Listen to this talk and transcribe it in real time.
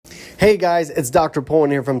Hey guys, it's Dr. Pullen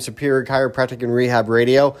here from Superior Chiropractic and Rehab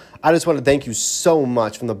Radio. I just want to thank you so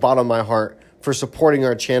much from the bottom of my heart for supporting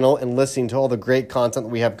our channel and listening to all the great content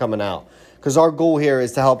that we have coming out. Because our goal here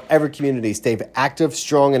is to help every community stay active,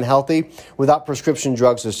 strong, and healthy without prescription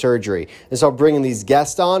drugs or surgery. And so bringing these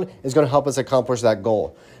guests on is going to help us accomplish that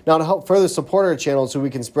goal. Now, to help further support our channel so we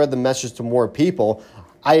can spread the message to more people,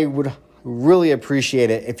 I would really appreciate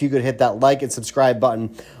it if you could hit that like and subscribe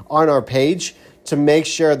button on our page to make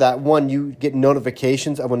sure that, one, you get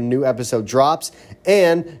notifications of when a new episode drops,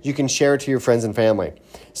 and you can share it to your friends and family.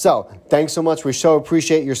 So, thanks so much. We so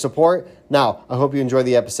appreciate your support. Now, I hope you enjoy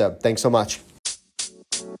the episode. Thanks so much.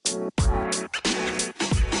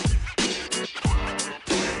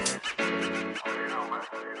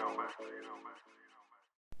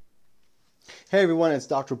 Hey everyone, it's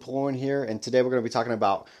Dr. Pullen here, and today we're going to be talking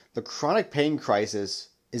about the chronic pain crisis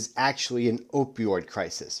is actually an opioid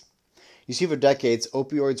crisis. You see, for decades,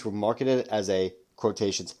 opioids were marketed as a,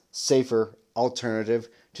 quotations, safer alternative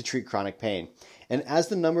to treat chronic pain. And as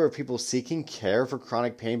the number of people seeking care for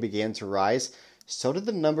chronic pain began to rise, so did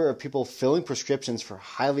the number of people filling prescriptions for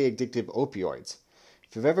highly addictive opioids.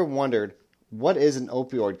 If you've ever wondered, what is an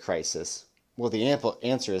opioid crisis? Well, the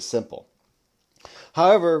answer is simple.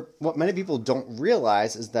 However, what many people don't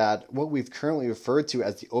realize is that what we've currently referred to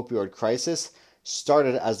as the opioid crisis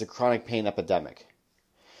started as the chronic pain epidemic.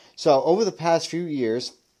 So, over the past few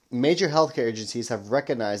years, major healthcare agencies have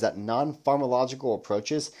recognized that non-pharmacological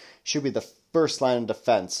approaches should be the first line of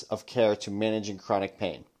defense of care to managing chronic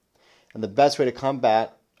pain. And the best way to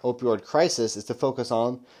combat opioid crisis is to focus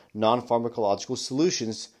on non-pharmacological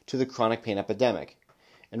solutions to the chronic pain epidemic.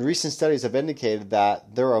 And recent studies have indicated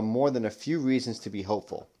that there are more than a few reasons to be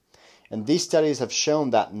hopeful. And these studies have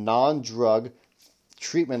shown that non-drug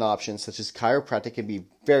treatment options such as chiropractic can be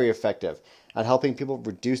very effective at helping people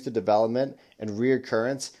reduce the development and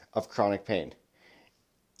reoccurrence of chronic pain.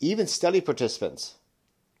 Even study participants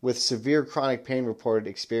with severe chronic pain reported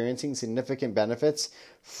experiencing significant benefits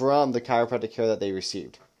from the chiropractic care that they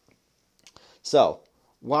received. So,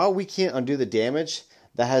 while we can't undo the damage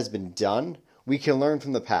that has been done, we can learn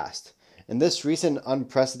from the past. And this recent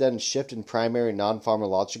unprecedented shift in primary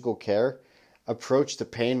non-pharmacological care approach to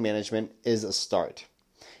pain management is a start.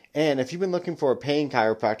 And if you've been looking for a pain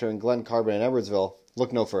chiropractor in Glen Carbon and Edwardsville,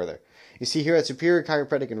 look no further. You see, here at Superior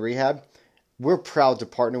Chiropractic and Rehab, we're proud to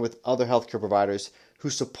partner with other healthcare providers who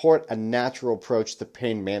support a natural approach to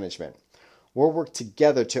pain management. We'll work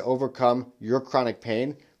together to overcome your chronic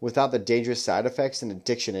pain without the dangerous side effects and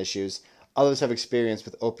addiction issues others have experienced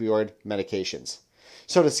with opioid medications.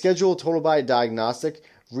 So to schedule a total body diagnostic,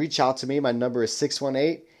 reach out to me. My number is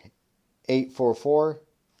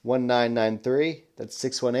 618-844-1993. That's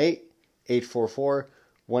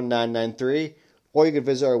 618-844-1993. Or you can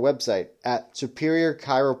visit our website at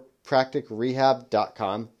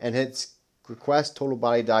superiorchiropracticrehab.com and hit request total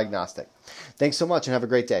body diagnostic. Thanks so much and have a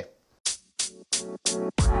great day.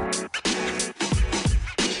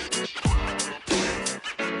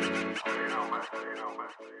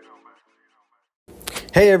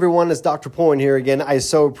 Hey everyone, it's Dr. Pullen here again. I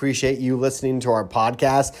so appreciate you listening to our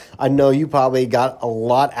podcast. I know you probably got a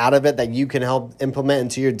lot out of it that you can help implement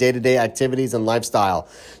into your day-to-day activities and lifestyle.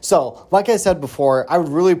 So, like I said before, I would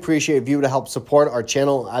really appreciate you to help support our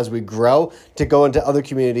channel as we grow to go into other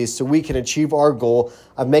communities so we can achieve our goal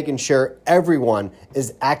of making sure everyone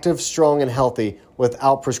is active, strong, and healthy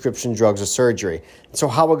without prescription drugs or surgery. So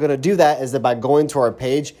how we're going to do that is that by going to our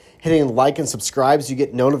page, hitting like and subscribe so you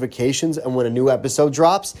get notifications and when a new episode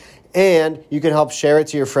drops, and you can help share it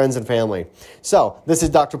to your friends and family. So this is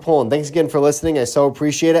Dr. Pullen. Thanks again for listening. I so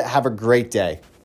appreciate it. Have a great day.